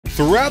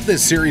Throughout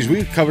this series,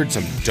 we've covered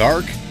some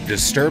dark,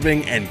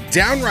 disturbing, and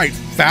downright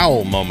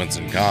foul moments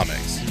in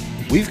comics.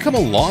 We've come a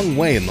long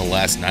way in the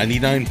last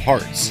 99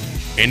 parts,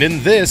 and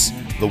in this,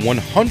 the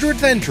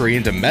 100th entry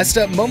into messed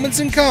up moments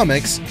in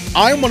comics,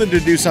 I wanted to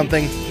do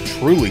something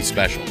truly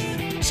special.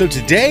 So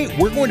today,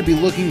 we're going to be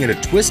looking at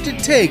a twisted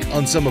take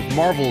on some of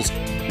Marvel's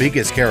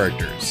biggest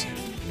characters.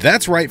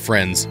 That's right,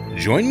 friends,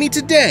 join me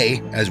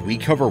today as we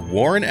cover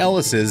Warren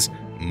Ellis's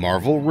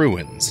Marvel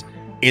Ruins,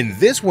 in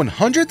this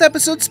 100th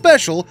episode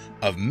special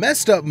of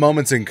messed up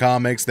moments in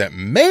comics that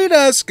made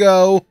us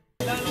go,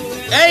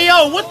 "Hey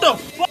yo, what the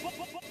fuck?"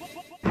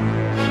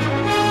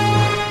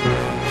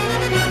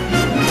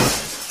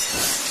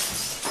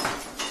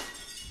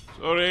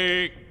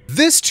 Sorry.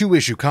 This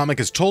two-issue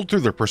comic is told through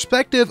the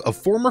perspective of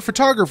former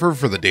photographer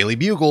for the Daily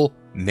Bugle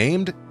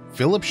named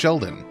Philip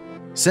Sheldon,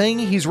 saying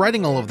he's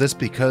writing all of this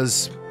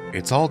because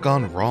it's all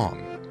gone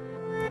wrong.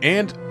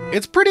 And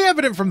it's pretty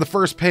evident from the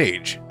first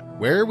page,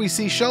 where we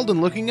see Sheldon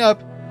looking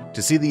up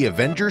to see the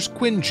Avengers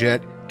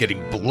Quinjet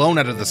getting blown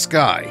out of the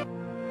sky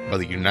by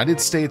the United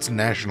States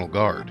National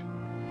Guard.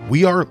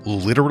 We are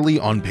literally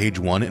on page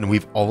 1 and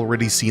we've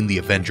already seen the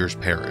Avengers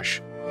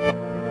perish.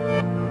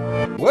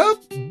 Well,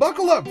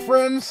 buckle up,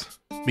 friends,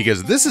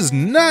 because this is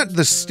not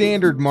the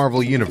standard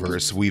Marvel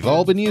universe we've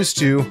all been used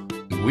to.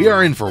 We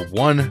are in for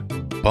one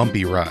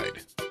bumpy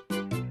ride.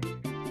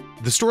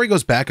 The story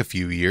goes back a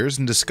few years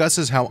and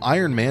discusses how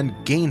Iron Man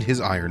gained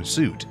his iron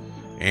suit.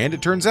 And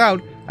it turns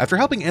out, after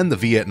helping end the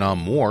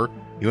Vietnam War,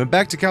 he went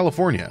back to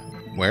California,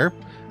 where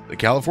the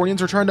Californians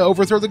are trying to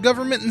overthrow the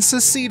government and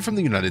secede from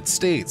the United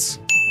States.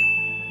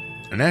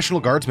 A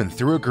National Guardsman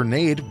threw a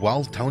grenade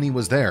while Tony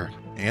was there,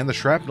 and the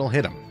shrapnel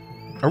hit him.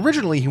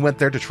 Originally, he went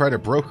there to try to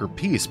broker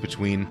peace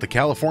between the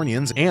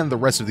Californians and the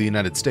rest of the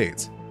United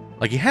States,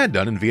 like he had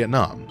done in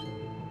Vietnam.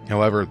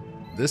 However,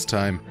 this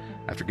time,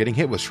 after getting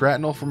hit with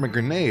shrapnel from a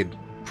grenade,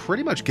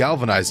 pretty much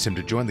galvanized him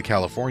to join the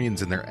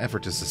Californians in their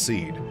effort to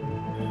secede.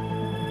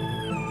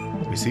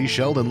 We see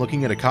Sheldon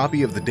looking at a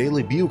copy of the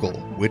Daily Bugle,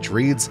 which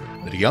reads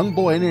that a young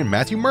boy named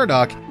Matthew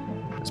Murdock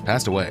has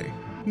passed away.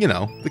 You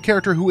know, the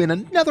character who in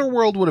another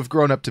world would have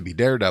grown up to be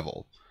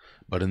Daredevil.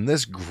 But in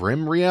this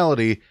grim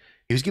reality,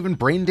 he was given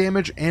brain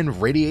damage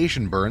and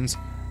radiation burns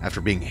after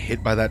being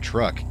hit by that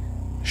truck.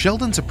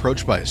 Sheldon's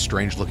approached by a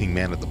strange-looking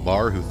man at the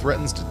bar who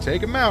threatens to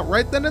take him out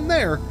right then and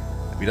there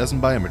if he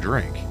doesn't buy him a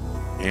drink.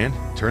 And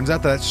it turns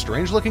out that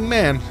strange-looking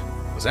man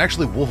was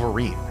actually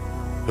Wolverine,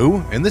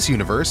 who, in this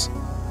universe,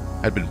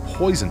 had been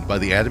poisoned by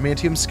the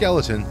adamantium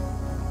skeleton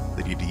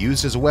that he'd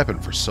used as a weapon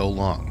for so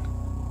long.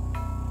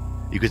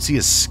 You could see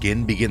his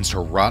skin begins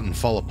to rot and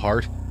fall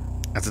apart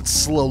as it's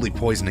slowly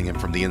poisoning him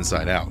from the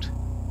inside out.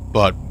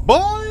 But boy,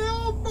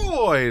 oh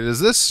boy, does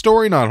this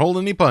story not hold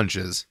any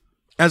punches,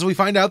 as we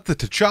find out that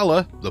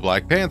T'Challa, the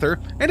Black Panther,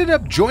 ended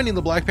up joining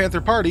the Black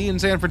Panther Party in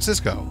San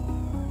Francisco.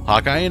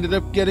 Hawkeye ended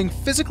up getting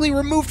physically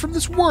removed from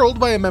this world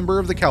by a member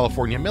of the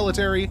California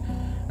military,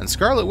 and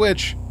Scarlet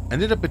Witch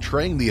ended up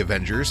betraying the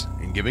Avengers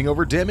and giving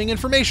over damning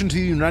information to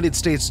the United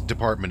States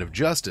Department of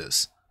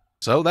Justice.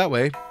 So that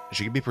way,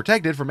 she could be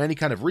protected from any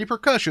kind of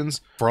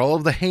repercussions for all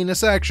of the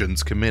heinous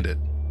actions committed.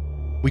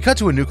 We cut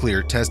to a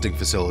nuclear testing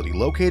facility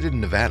located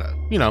in Nevada.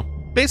 You know,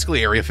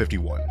 basically Area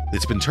 51.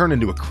 It's been turned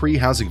into a Kree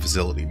housing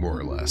facility, more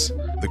or less.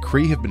 The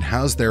Kree have been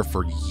housed there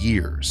for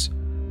years.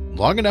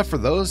 Long enough for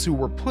those who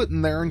were put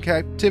in there in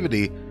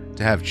captivity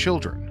to have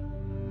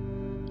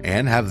children.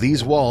 And have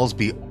these walls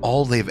be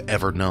all they've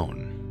ever known.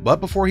 But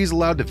before he's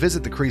allowed to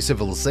visit the Kree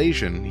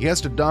civilization, he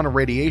has to don a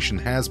radiation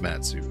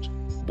hazmat suit.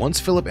 Once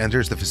Philip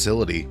enters the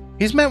facility,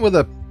 he's met with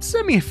a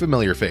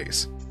semi-familiar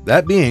face,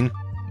 that being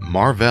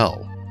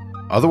Mar-Vell,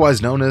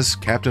 otherwise known as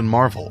Captain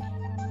Marvel.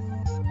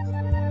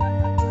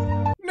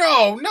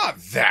 No, not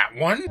that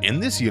one! In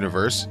this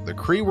universe, the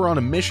Kree were on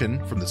a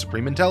mission from the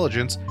Supreme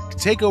Intelligence to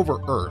take over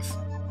Earth.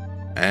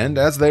 And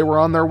as they were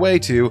on their way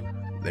to,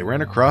 they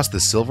ran across the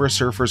Silver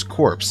Surfer's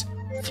corpse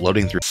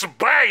floating through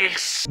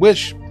space.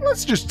 Which,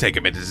 let's just take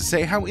a minute to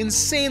say how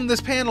insane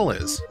this panel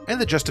is. And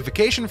the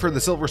justification for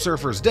the Silver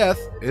Surfer's death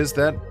is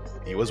that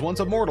he was once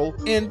a mortal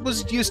and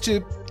was used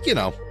to, you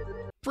know,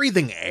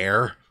 breathing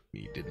air.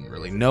 He didn't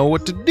really know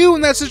what to do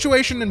in that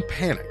situation and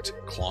panicked,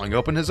 clawing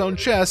open his own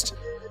chest,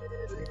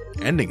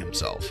 ending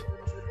himself.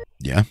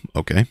 Yeah,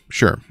 okay,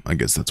 sure. I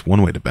guess that's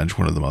one way to bench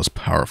one of the most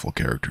powerful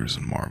characters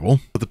in Marvel.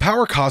 But the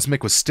power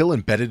cosmic was still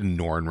embedded in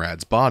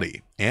Norrinrad's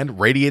body, and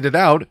radiated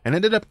out and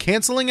ended up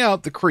canceling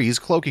out the Kree's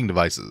cloaking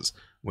devices,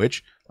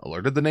 which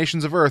alerted the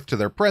nations of Earth to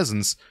their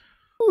presence,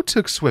 who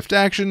took swift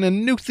action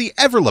and nuked the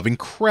ever-loving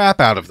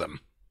crap out of them,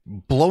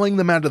 blowing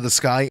them out of the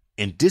sky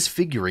and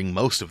disfiguring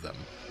most of them.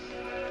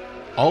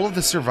 All of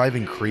the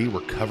surviving Kree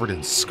were covered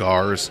in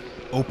scars,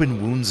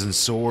 open wounds and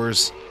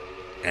sores,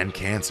 and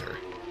cancer.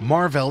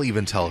 Mar-Vell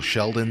even tells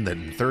Sheldon that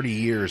in 30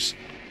 years,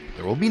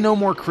 there will be no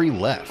more Kree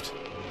left,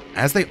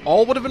 as they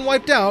all would have been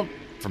wiped out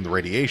from the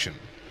radiation.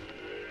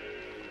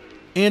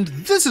 And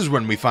this is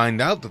when we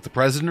find out that the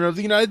President of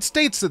the United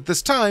States at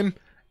this time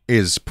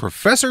is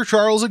Professor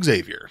Charles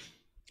Xavier,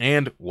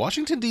 and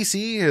Washington,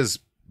 D.C. has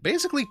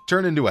basically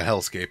turned into a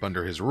hellscape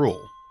under his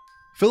rule.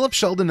 Philip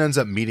Sheldon ends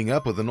up meeting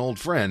up with an old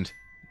friend,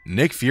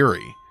 Nick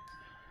Fury.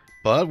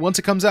 But once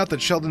it comes out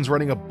that Sheldon's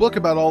writing a book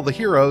about all the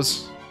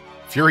heroes,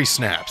 Fury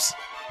snaps,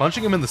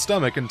 punching him in the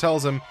stomach and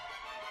tells him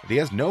that he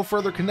has no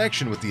further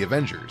connection with the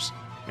Avengers,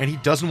 and he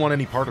doesn't want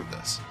any part of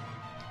this.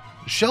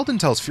 Sheldon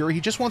tells Fury he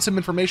just wants some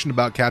information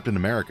about Captain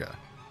America.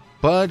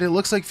 But it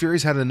looks like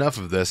Fury's had enough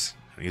of this,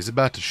 and he's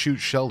about to shoot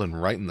Sheldon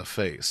right in the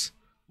face.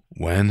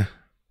 When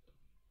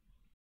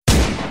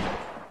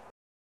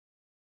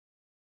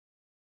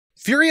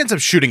Fury ends up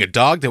shooting a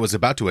dog that was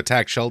about to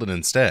attack Sheldon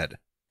instead.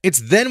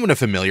 It's then when a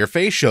familiar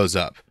face shows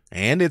up,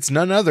 and it's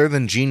none other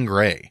than Jean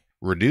Grey,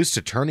 reduced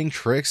to turning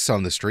tricks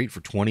on the street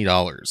for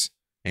 $20.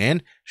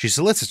 And she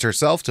solicits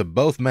herself to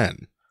both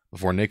men,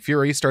 before Nick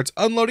Fury starts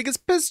unloading his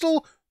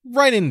pistol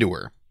right into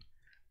her,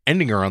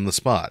 ending her on the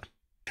spot.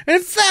 And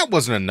if that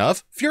wasn't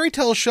enough, Fury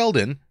tells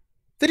Sheldon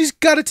that he's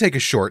got to take a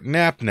short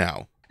nap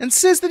now, and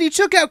says that he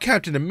took out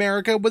Captain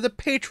America with a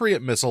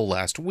Patriot missile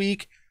last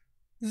week,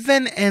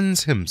 then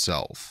ends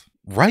himself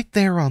right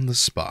there on the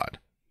spot,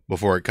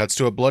 before it cuts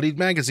to a bloodied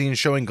magazine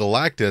showing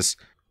Galactus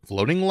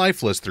floating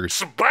lifeless through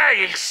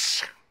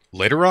space.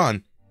 Later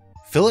on,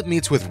 Philip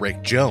meets with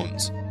Rick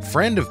Jones,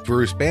 friend of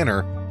Bruce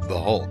Banner, the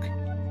Hulk,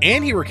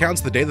 and he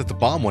recounts the day that the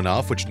bomb went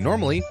off, which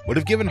normally would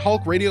have given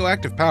Hulk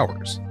radioactive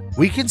powers.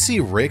 We can see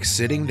Rick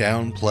sitting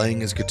down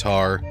playing his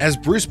guitar as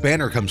Bruce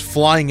Banner comes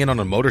flying in on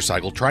a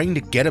motorcycle trying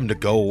to get him to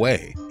go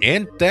away,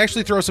 and they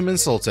actually throw some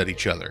insults at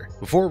each other,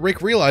 before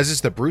Rick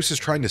realizes that Bruce is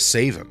trying to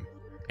save him.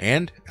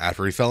 And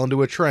after he fell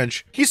into a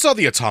trench, he saw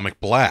the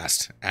atomic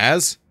blast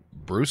as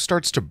Bruce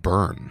starts to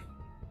burn.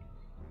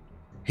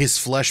 His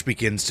flesh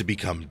begins to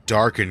become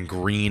dark and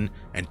green,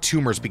 and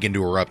tumors begin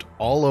to erupt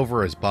all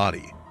over his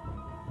body.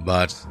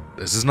 But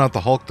this is not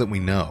the Hulk that we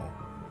know,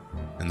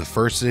 and the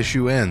first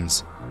issue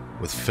ends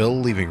with Phil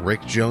leaving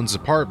Rick Jones'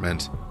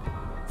 apartment,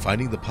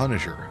 finding the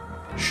Punisher,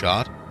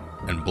 shot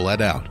and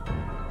bled out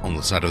on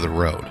the side of the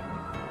road.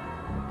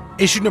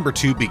 Issue number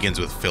 2 begins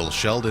with Phil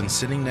Sheldon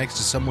sitting next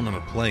to someone on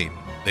a plane.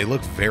 They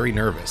look very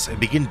nervous and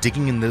begin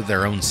digging into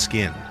their own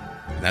skin.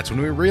 And that's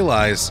when we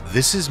realize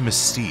this is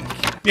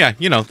Mystique. Yeah,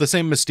 you know, the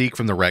same Mystique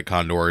from the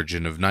retconned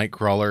origin of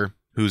Nightcrawler,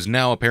 who's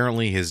now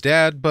apparently his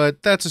dad,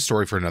 but that's a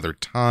story for another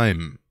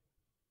time.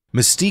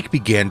 Mystique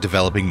began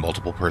developing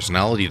multiple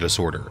personality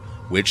disorder,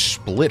 which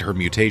split her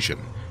mutation,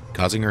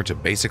 causing her to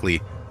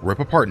basically rip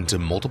apart into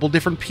multiple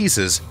different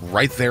pieces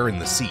right there in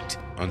the seat,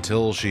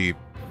 until she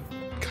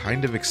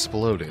kind of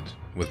exploded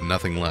with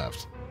nothing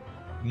left.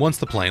 Once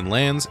the plane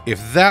lands,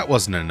 if that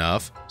wasn't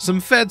enough,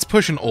 some feds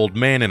push an old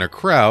man in a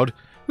crowd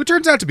who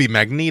turns out to be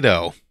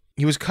Magneto.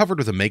 He was covered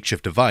with a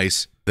makeshift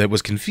device that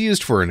was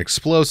confused for an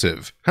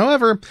explosive.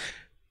 However, it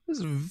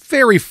was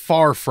very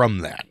far from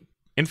that.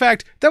 In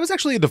fact, that was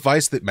actually a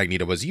device that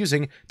Magneto was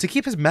using to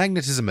keep his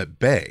magnetism at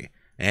bay,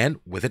 and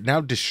with it now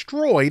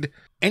destroyed,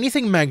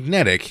 anything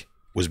magnetic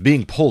was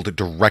being pulled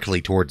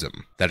directly towards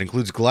him. That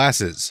includes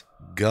glasses,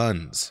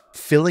 guns,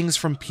 fillings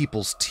from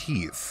people's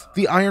teeth,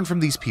 the iron from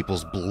these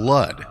people's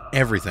blood,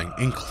 everything,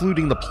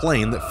 including the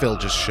plane that Phil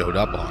just showed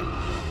up on.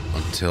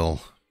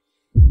 Until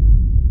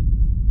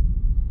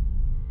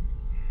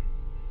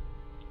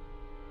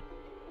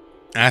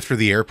after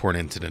the airport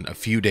incident a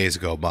few days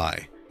go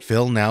by,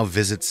 Phil now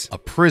visits a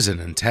prison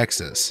in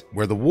Texas,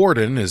 where the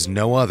warden is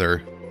no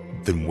other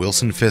than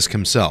Wilson Fisk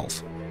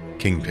himself,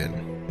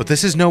 Kingpin. But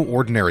this is no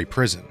ordinary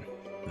prison.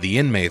 The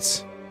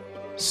inmates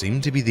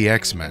seem to be the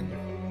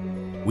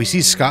X-Men. We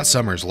see Scott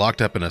Summers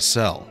locked up in a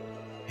cell,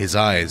 his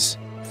eyes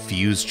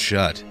fused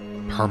shut,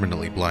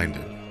 permanently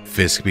blinded.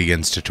 Fisk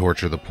begins to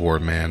torture the poor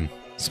man,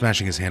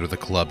 smashing his hand with a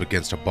club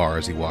against a bar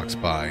as he walks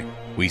by.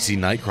 We see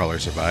Nightcrawler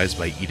survives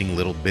by eating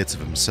little bits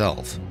of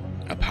himself,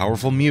 a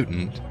powerful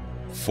mutant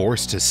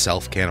forced to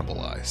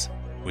self-cannibalize.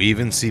 We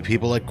even see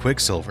people like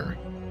Quicksilver.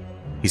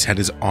 He's had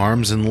his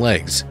arms and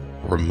legs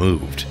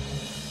removed.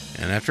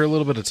 And after a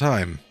little bit of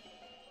time,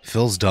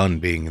 Phil's done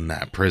being in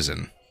that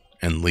prison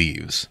and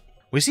leaves.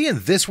 We see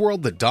in this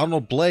world that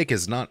Donald Blake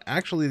is not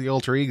actually the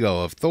alter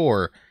ego of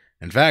Thor.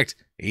 In fact,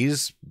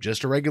 he's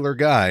just a regular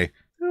guy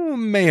who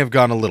may have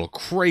gone a little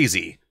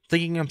crazy,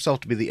 thinking himself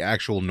to be the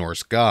actual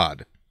Norse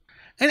god.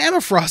 And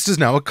Emma Frost is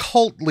now a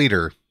cult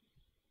leader.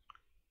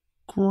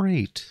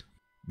 Great.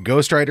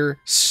 Ghost Rider,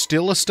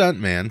 still a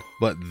stuntman,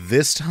 but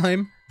this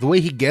time, the way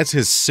he gets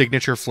his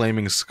signature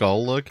flaming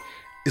skull look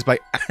is by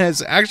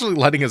actually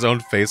lighting his own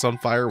face on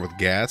fire with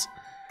gas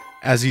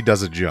as he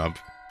does a jump.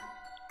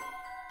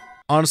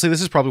 Honestly,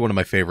 this is probably one of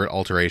my favorite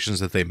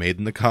alterations that they made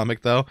in the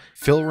comic, though.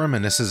 Phil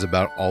reminisces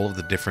about all of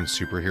the different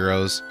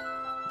superheroes,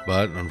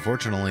 but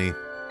unfortunately,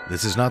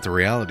 this is not the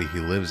reality he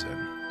lives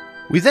in.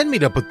 We then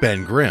meet up with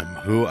Ben Grimm,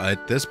 who,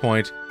 at this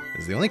point,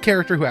 is the only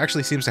character who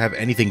actually seems to have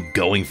anything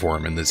going for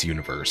him in this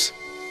universe.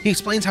 He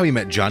explains how he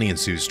met Johnny and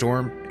Sue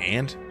Storm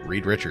and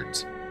Reed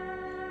Richards.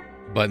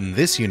 But in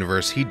this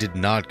universe, he did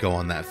not go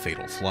on that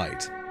fatal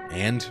flight,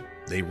 and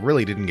they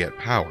really didn't get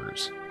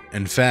powers.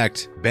 In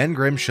fact, Ben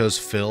Grimm shows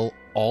Phil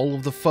all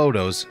of the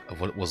photos of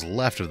what was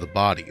left of the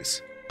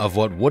bodies, of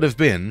what would have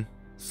been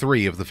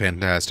 3 of the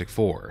Fantastic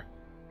Four,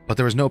 but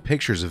there was no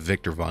pictures of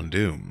Victor Von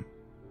Doom.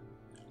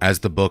 As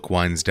the book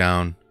winds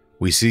down,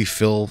 we see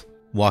Phil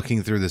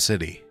walking through the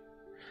city.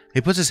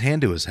 He puts his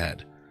hand to his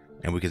head,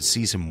 and we can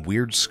see some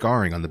weird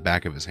scarring on the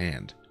back of his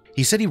hand.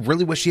 He said he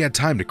really wished he had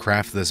time to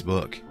craft this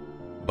book,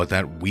 but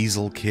that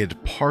weasel kid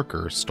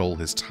Parker stole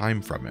his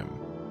time from him.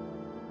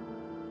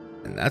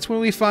 And that's when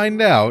we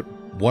find out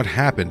what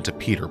happened to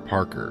Peter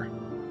Parker.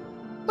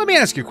 Let me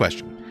ask you a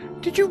question.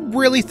 Did you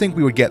really think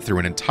we would get through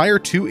an entire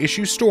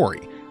 2-issue story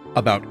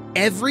about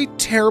every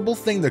terrible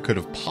thing that could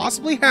have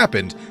possibly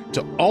happened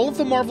to all of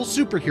the Marvel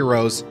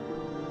superheroes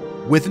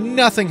with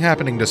nothing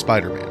happening to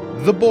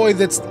Spider-Man, the boy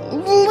that's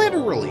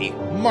literally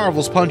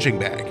Marvel's punching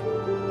bag?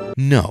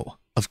 No,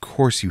 of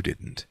course you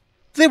didn't.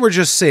 They were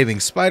just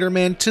saving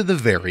Spider-Man to the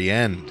very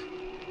end.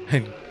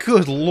 And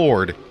good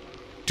lord,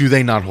 do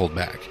they not hold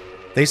back.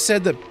 They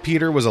said that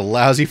Peter was a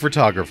lousy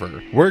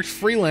photographer, worked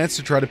freelance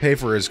to try to pay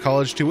for his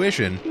college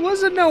tuition,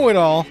 was a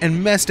know-it-all,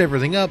 and messed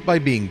everything up by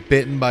being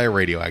bitten by a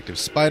radioactive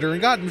spider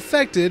and got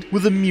infected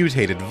with a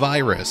mutated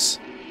virus.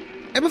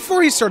 And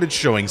before he started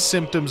showing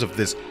symptoms of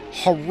this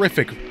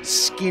horrific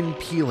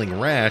skin-peeling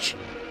rash,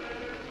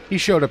 he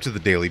showed up to the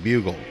Daily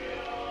Bugle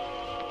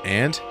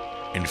and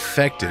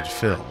infected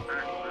Phil,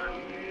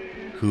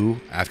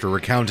 who, after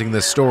recounting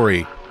this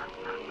story,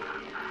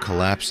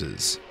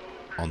 collapses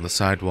on the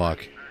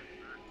sidewalk.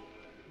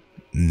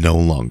 No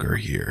longer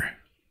here.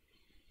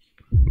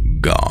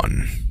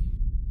 Gone.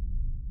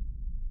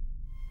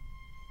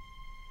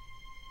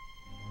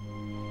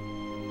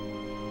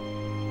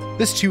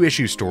 This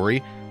 2-issue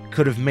story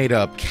could have made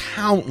up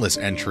countless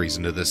entries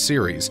into this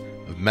series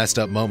of messed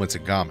up moments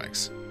in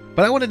comics,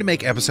 but I wanted to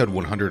make episode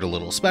 100 a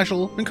little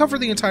special and cover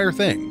the entire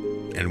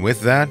thing. And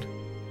with that,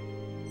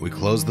 we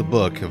close the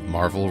book of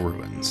Marvel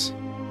Ruins.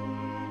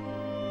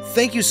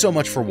 Thank you so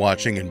much for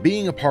watching and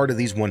being a part of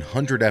these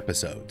 100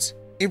 episodes.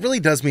 It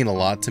really does mean a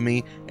lot to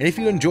me, and if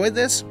you enjoyed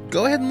this,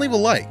 go ahead and leave a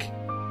like.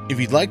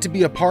 If you'd like to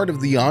be a part of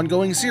the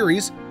ongoing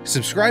series,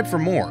 subscribe for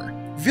more.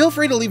 Feel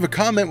free to leave a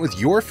comment with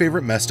your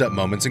favorite messed up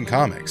moments in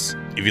comics.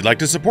 If you'd like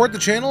to support the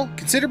channel,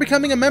 consider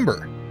becoming a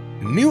member.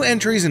 New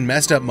entries and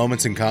messed up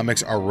moments in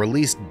comics are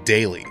released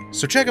daily,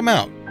 so check them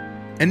out.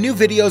 And new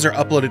videos are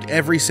uploaded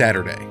every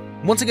Saturday.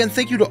 Once again,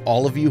 thank you to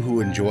all of you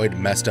who enjoyed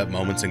messed up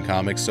moments in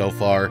comics so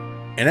far.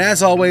 And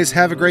as always,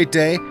 have a great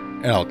day,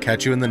 and I'll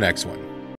catch you in the next one.